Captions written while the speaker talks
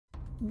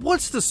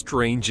What's the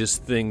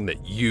strangest thing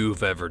that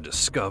you've ever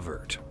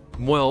discovered?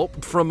 Well,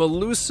 from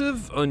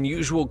elusive,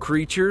 unusual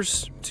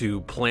creatures to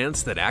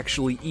plants that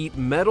actually eat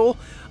metal,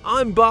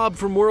 I'm Bob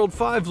from World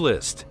 5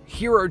 List.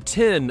 Here are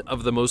 10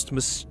 of the most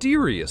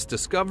mysterious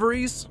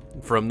discoveries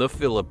from the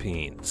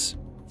Philippines.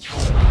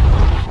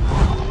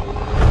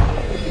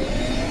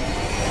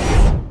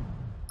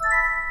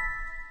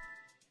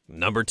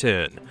 Number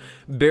 10.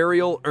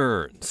 Burial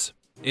urns.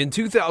 In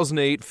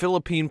 2008,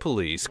 Philippine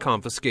police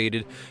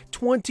confiscated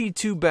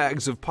 22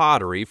 bags of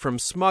pottery from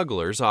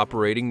smugglers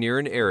operating near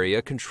an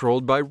area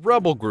controlled by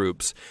rebel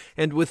groups,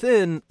 and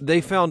within,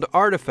 they found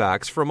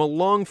artifacts from a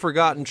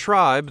long-forgotten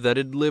tribe that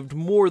had lived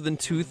more than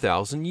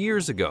 2,000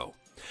 years ago.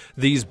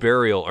 These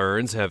burial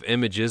urns have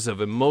images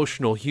of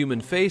emotional human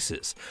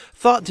faces,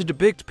 thought to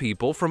depict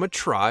people from a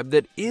tribe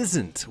that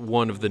isn't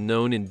one of the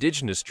known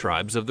indigenous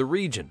tribes of the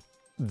region.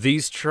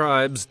 These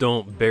tribes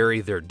don't bury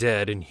their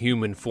dead in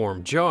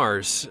human-form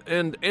jars,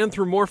 and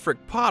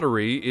anthropomorphic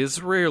pottery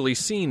is rarely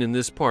seen in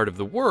this part of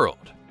the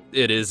world.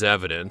 It is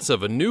evidence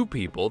of a new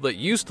people that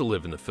used to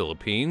live in the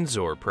Philippines,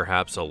 or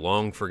perhaps a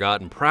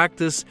long-forgotten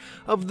practice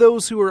of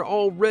those who are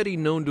already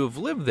known to have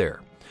lived there,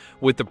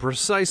 with the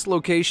precise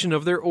location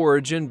of their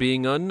origin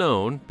being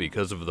unknown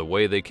because of the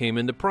way they came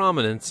into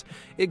prominence.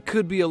 It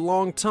could be a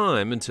long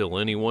time until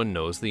anyone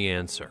knows the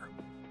answer.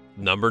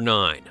 Number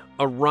 9.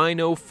 A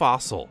rhino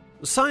fossil.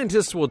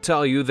 Scientists will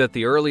tell you that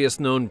the earliest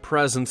known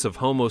presence of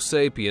Homo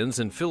sapiens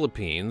in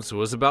Philippines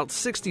was about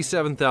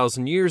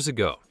 67,000 years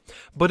ago.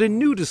 But a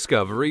new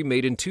discovery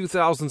made in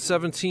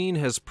 2017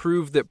 has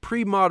proved that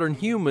pre-modern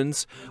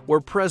humans were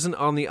present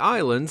on the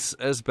islands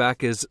as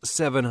back as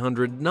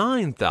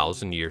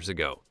 709,000 years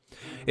ago.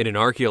 In an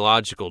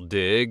archaeological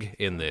dig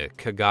in the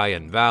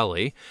Cagayan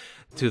Valley,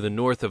 to the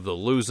north of the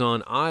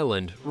Luzon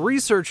Island,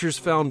 researchers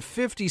found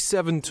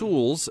 57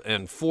 tools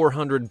and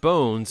 400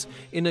 bones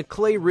in a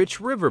clay-rich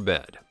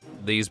riverbed.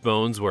 These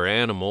bones were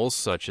animals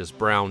such as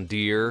brown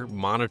deer,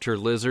 monitor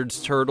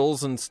lizards,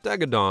 turtles, and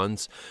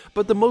stegodons,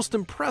 but the most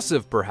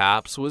impressive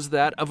perhaps was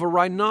that of a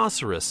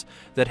rhinoceros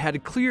that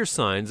had clear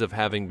signs of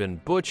having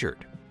been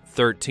butchered.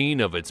 13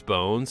 of its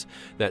bones,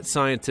 that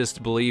scientists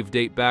believe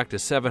date back to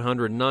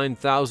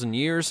 709,000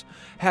 years,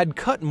 had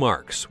cut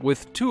marks,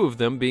 with 2 of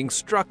them being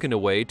struck in a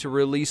way to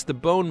release the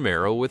bone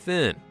marrow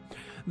within.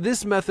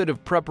 This method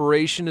of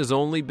preparation has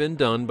only been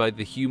done by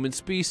the human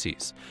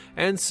species,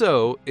 and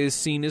so is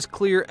seen as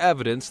clear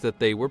evidence that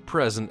they were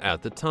present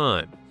at the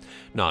time.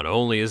 Not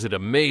only is it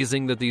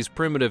amazing that these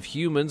primitive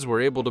humans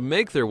were able to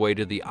make their way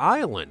to the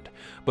island,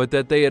 but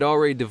that they had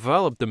already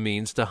developed the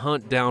means to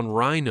hunt down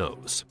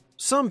rhinos.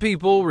 Some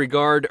people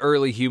regard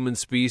early human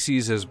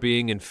species as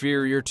being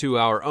inferior to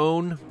our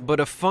own, but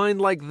a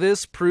find like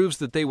this proves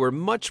that they were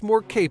much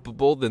more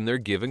capable than they're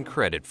given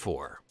credit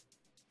for.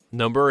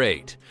 Number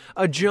 8.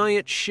 A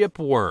giant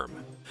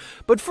shipworm.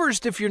 But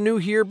first, if you're new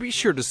here, be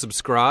sure to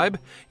subscribe.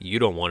 You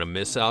don't want to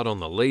miss out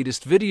on the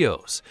latest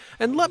videos.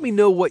 And let me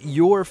know what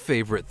your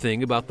favorite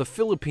thing about the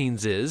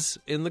Philippines is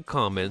in the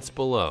comments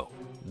below.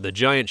 The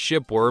giant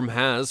shipworm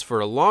has, for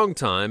a long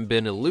time,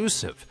 been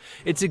elusive.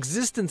 Its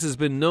existence has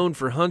been known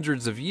for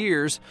hundreds of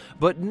years,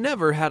 but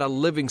never had a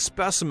living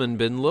specimen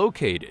been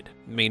located,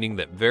 meaning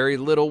that very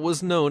little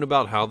was known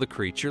about how the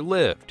creature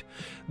lived.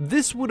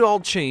 This would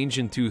all change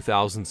in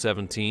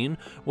 2017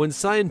 when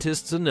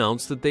scientists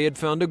announced that they had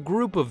found a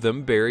group of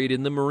them buried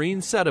in the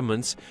marine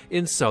sediments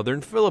in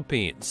southern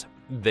Philippines.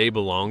 They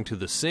belong to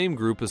the same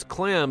group as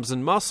clams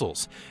and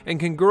mussels and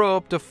can grow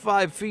up to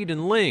 5 feet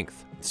in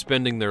length,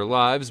 spending their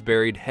lives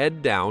buried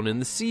head down in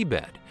the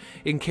seabed,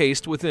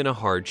 encased within a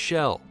hard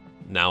shell.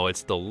 Now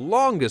it's the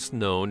longest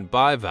known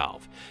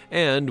bivalve,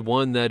 and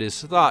one that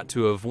is thought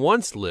to have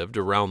once lived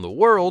around the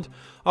world,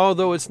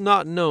 although it's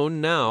not known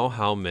now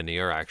how many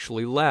are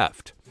actually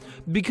left.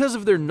 Because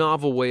of their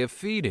novel way of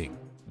feeding,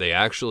 they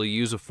actually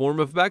use a form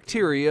of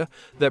bacteria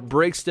that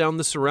breaks down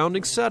the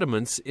surrounding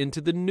sediments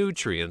into the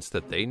nutrients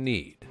that they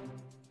need.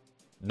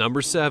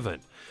 Number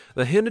 7.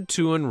 The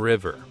Hinatuan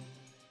River.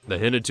 The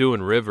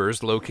Hinatuan River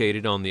is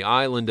located on the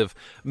island of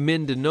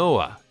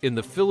Mindanao in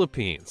the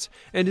Philippines,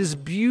 and its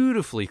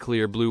beautifully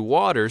clear blue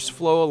waters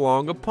flow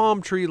along a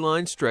palm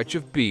tree-lined stretch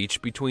of beach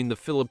between the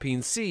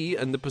Philippine Sea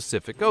and the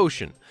Pacific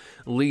Ocean,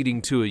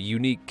 leading to a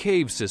unique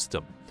cave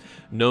system.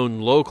 Known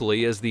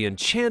locally as the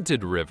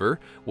Enchanted River,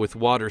 with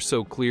water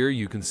so clear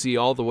you can see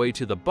all the way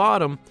to the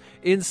bottom,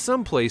 in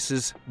some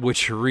places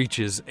which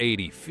reaches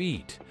 80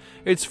 feet.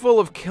 It's full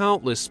of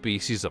countless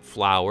species of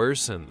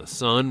flowers, and the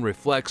sun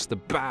reflects the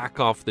back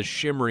off the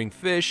shimmering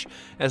fish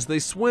as they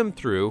swim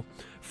through,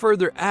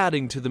 further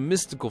adding to the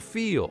mystical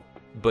feel.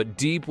 But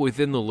deep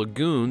within the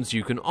lagoons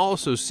you can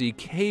also see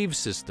cave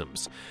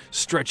systems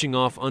stretching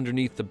off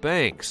underneath the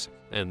banks,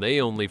 and they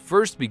only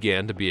first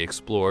began to be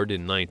explored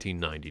in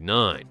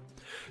 1999.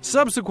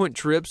 Subsequent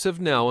trips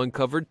have now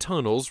uncovered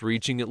tunnels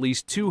reaching at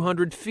least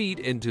 200 feet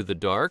into the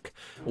dark,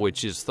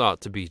 which is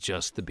thought to be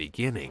just the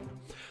beginning.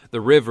 The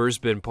river's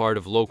been part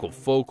of local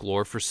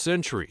folklore for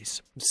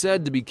centuries,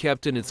 said to be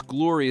kept in its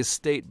glorious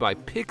state by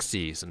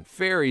pixies and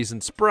fairies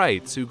and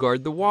sprites who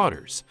guard the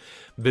waters.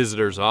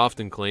 Visitors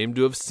often claim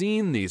to have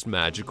seen these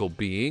magical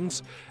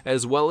beings,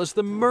 as well as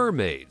the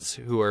mermaids,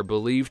 who are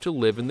believed to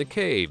live in the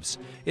caves,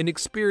 in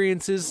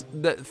experiences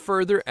that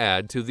further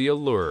add to the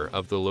allure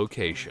of the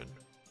location.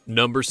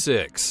 Number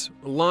 6.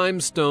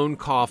 Limestone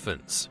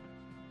coffins.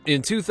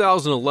 In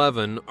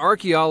 2011,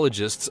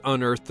 archaeologists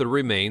unearthed the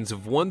remains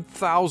of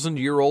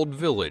 1,000-year-old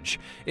village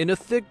in a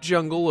thick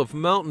jungle of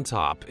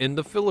mountaintop in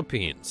the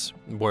Philippines,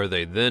 where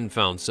they then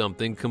found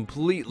something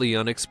completely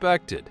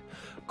unexpected.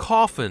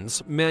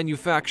 Coffins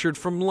manufactured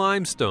from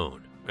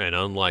limestone, and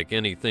unlike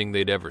anything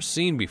they'd ever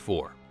seen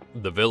before.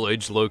 The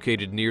village,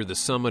 located near the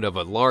summit of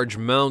a large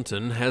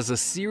mountain, has a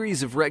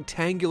series of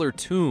rectangular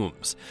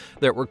tombs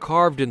that were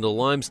carved into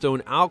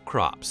limestone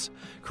outcrops,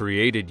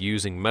 created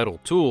using metal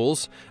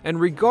tools, and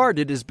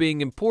regarded as being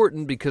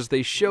important because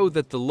they show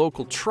that the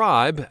local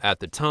tribe,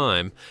 at the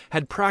time,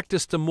 had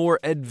practiced a more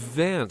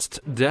advanced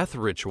death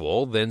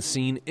ritual than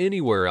seen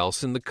anywhere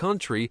else in the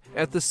country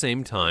at the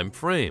same time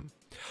frame.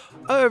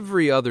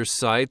 Every other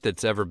site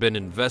that's ever been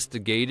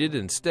investigated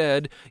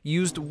instead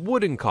used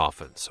wooden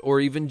coffins or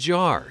even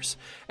jars,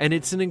 and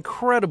it's an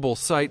incredible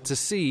sight to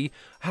see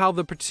how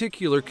the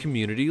particular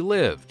community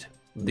lived.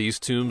 These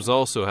tombs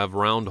also have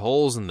round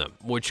holes in them,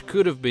 which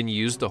could have been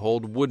used to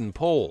hold wooden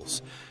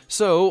poles,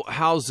 so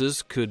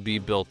houses could be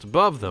built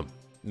above them,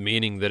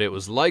 meaning that it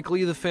was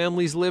likely the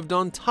families lived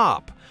on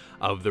top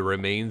of the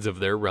remains of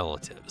their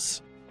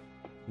relatives.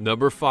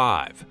 Number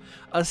 5.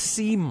 A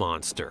sea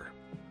monster.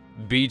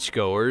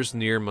 Beachgoers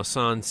near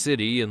Masan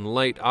City in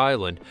Leyte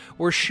Island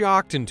were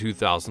shocked in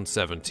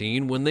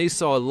 2017 when they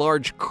saw a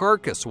large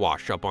carcass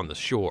wash up on the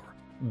shore.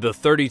 The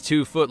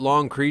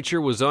 32-foot-long creature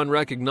was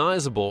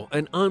unrecognizable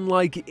and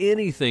unlike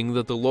anything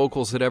that the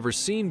locals had ever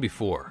seen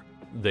before.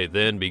 They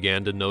then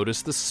began to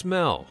notice the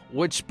smell,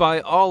 which by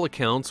all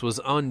accounts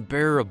was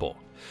unbearable.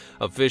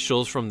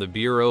 Officials from the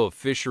Bureau of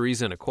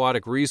Fisheries and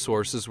Aquatic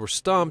Resources were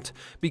stumped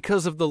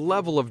because of the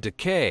level of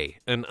decay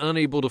and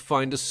unable to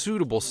find a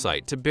suitable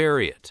site to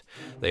bury it.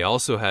 They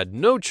also had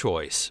no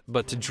choice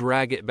but to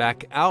drag it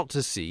back out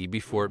to sea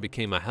before it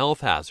became a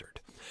health hazard.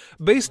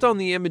 Based on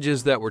the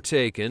images that were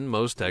taken,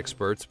 most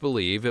experts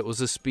believe it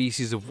was a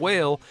species of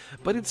whale,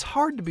 but it's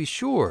hard to be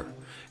sure.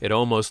 It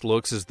almost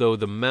looks as though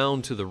the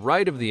mound to the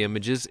right of the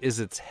images is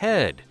its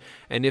head,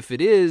 and if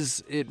it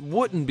is, it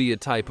wouldn't be a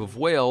type of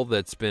whale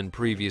that's been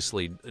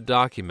previously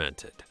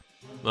documented.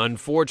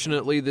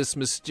 Unfortunately, this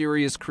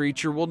mysterious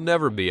creature will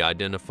never be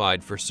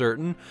identified for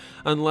certain,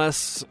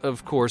 unless,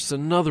 of course,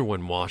 another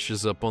one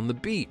washes up on the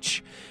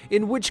beach,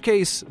 in which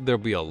case there'll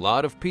be a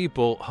lot of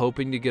people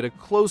hoping to get a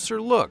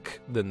closer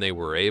look than they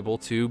were able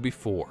to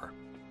before.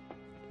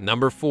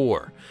 Number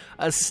 4.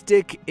 A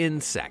stick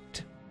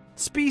insect.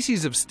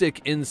 Species of stick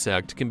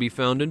insect can be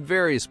found in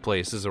various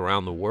places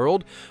around the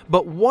world,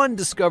 but one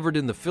discovered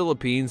in the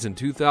Philippines in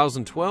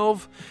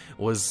 2012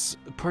 was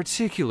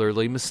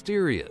particularly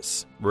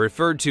mysterious.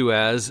 Referred to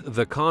as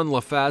the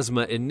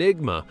Conlaphasma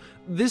enigma,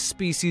 this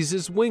species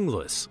is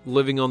wingless,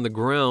 living on the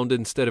ground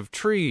instead of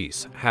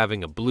trees,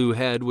 having a blue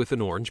head with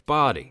an orange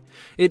body.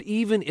 It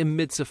even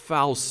emits a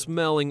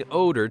foul-smelling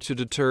odor to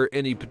deter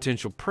any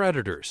potential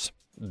predators.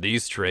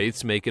 These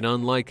traits make it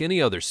unlike any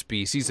other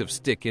species of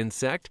stick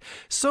insect,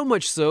 so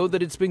much so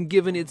that it's been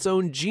given its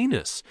own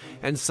genus,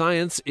 and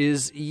science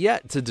is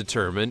yet to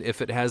determine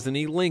if it has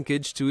any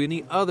linkage to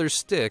any other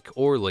stick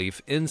or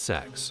leaf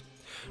insects.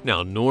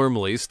 Now,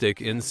 normally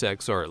stick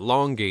insects are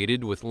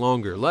elongated with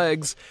longer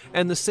legs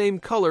and the same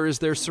color as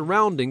their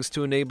surroundings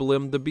to enable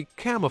them to be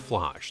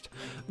camouflaged.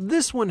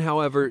 This one,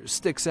 however,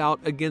 sticks out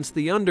against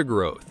the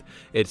undergrowth.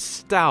 It's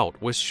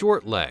stout with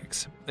short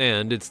legs,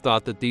 and it's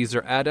thought that these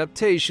are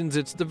adaptations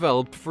it's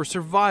developed for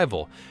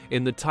survival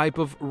in the type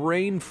of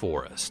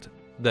rainforest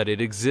that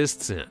it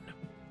exists in.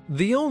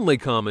 The only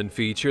common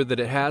feature that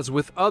it has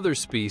with other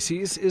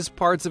species is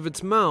parts of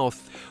its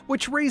mouth,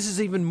 which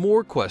raises even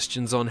more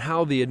questions on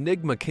how the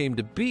enigma came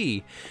to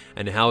be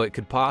and how it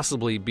could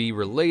possibly be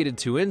related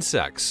to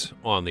insects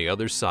on the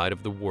other side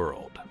of the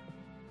world.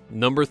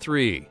 Number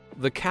 3.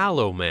 The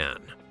Callow Man.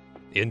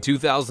 In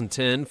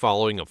 2010,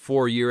 following a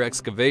 4-year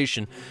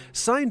excavation,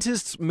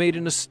 scientists made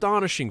an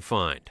astonishing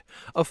find,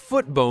 a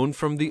foot bone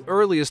from the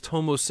earliest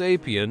Homo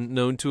sapien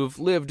known to have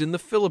lived in the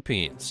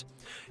Philippines.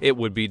 It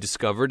would be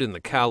discovered in the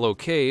Callow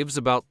Caves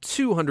about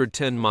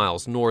 210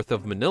 miles north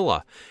of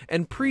Manila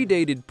and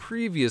predated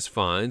previous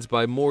finds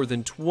by more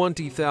than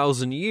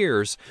 20,000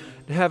 years,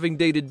 having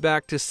dated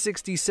back to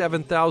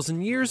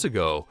 67,000 years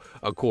ago,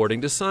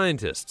 according to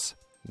scientists.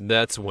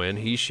 That's when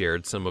he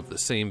shared some of the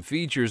same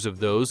features of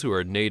those who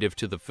are native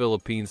to the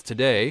Philippines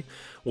today,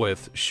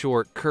 with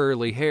short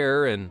curly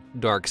hair and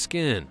dark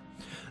skin.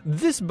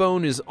 This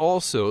bone is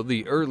also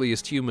the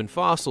earliest human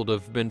fossil to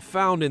have been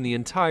found in the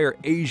entire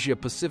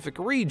Asia-Pacific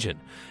region,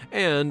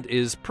 and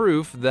is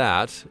proof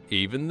that,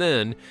 even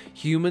then,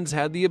 humans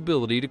had the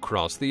ability to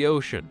cross the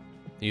ocean.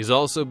 He's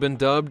also been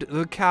dubbed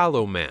the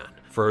Callow Man,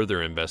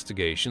 Further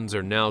investigations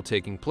are now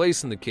taking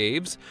place in the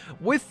caves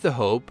with the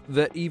hope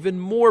that even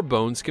more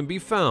bones can be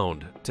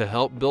found to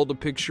help build a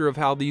picture of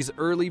how these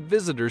early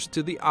visitors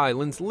to the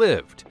islands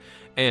lived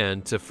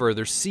and to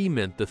further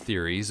cement the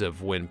theories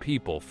of when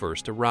people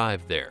first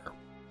arrived there.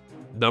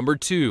 Number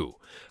 2.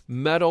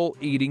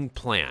 Metal-eating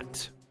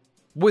plant.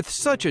 With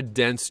such a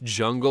dense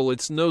jungle,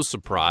 it's no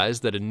surprise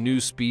that a new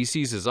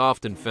species is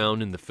often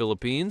found in the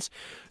Philippines.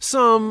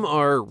 Some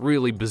are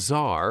really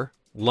bizarre,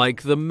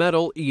 like the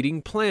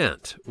metal-eating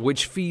plant,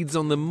 which feeds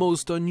on the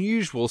most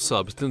unusual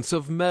substance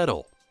of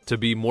metal. To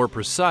be more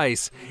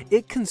precise,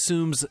 it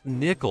consumes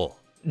nickel.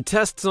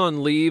 Tests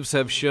on leaves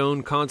have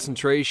shown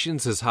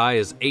concentrations as high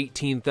as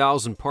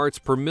 18,000 parts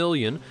per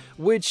million,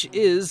 which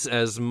is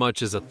as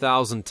much as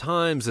 1,000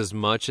 times as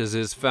much as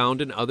is found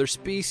in other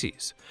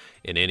species.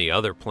 In any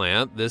other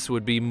plant, this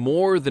would be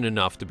more than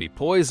enough to be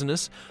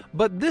poisonous,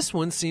 but this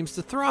one seems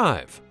to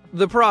thrive.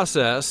 The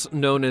process,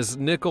 known as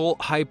nickel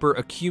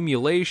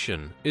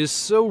hyperaccumulation, is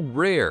so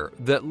rare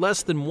that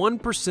less than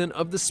 1%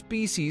 of the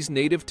species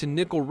native to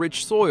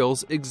nickel-rich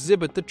soils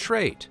exhibit the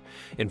trait.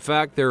 In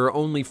fact, there are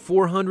only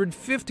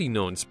 450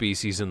 known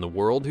species in the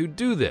world who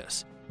do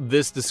this.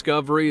 This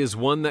discovery is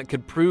one that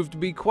could prove to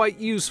be quite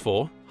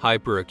useful.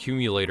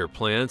 Hyperaccumulator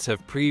plants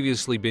have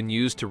previously been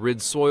used to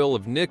rid soil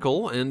of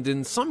nickel and,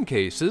 in some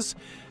cases,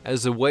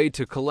 as a way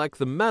to collect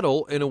the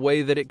metal in a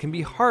way that it can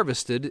be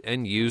harvested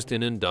and used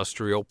in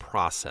industrial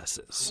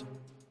processes.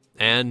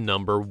 And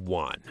number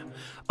 1.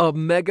 A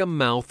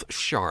megamouth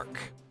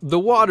shark. The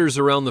waters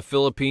around the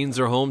Philippines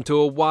are home to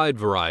a wide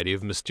variety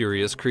of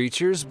mysterious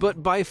creatures,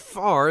 but by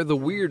far the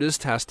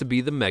weirdest has to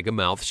be the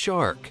megamouth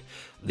shark.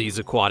 These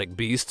aquatic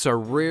beasts are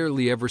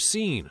rarely ever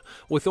seen,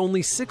 with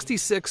only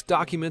 66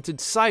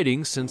 documented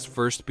sightings since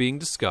first being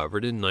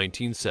discovered in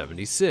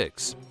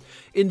 1976.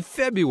 In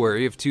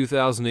February of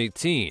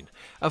 2018,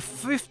 a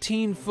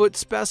 15-foot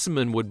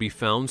specimen would be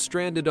found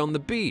stranded on the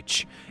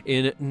beach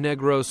in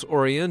Negros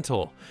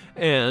Oriental,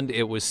 and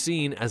it was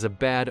seen as a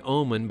bad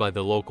omen by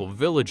the local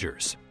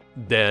villagers.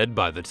 Dead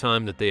by the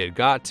time that they had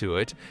got to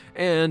it,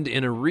 and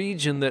in a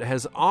region that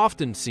has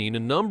often seen a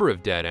number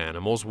of dead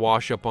animals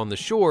wash up on the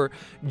shore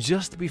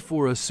just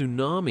before a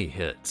tsunami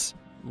hits.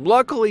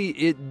 Luckily,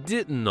 it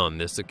didn't on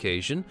this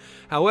occasion.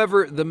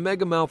 However, the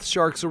megamouth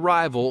shark's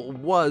arrival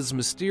was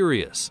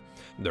mysterious.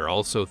 They're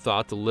also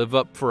thought to live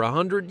up for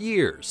 100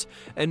 years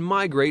and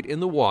migrate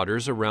in the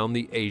waters around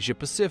the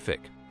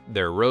Asia-Pacific.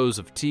 Their rows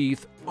of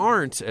teeth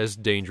aren't as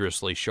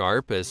dangerously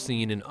sharp as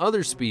seen in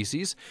other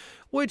species,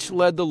 which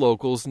led the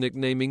locals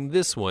nicknaming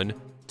this one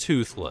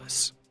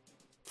Toothless.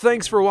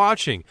 Thanks for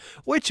watching.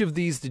 Which of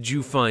these did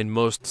you find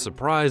most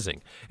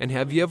surprising? And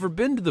have you ever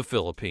been to the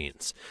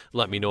Philippines?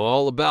 Let me know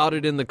all about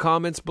it in the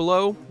comments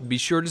below. Be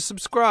sure to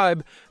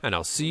subscribe, and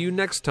I'll see you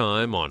next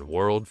time on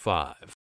World 5.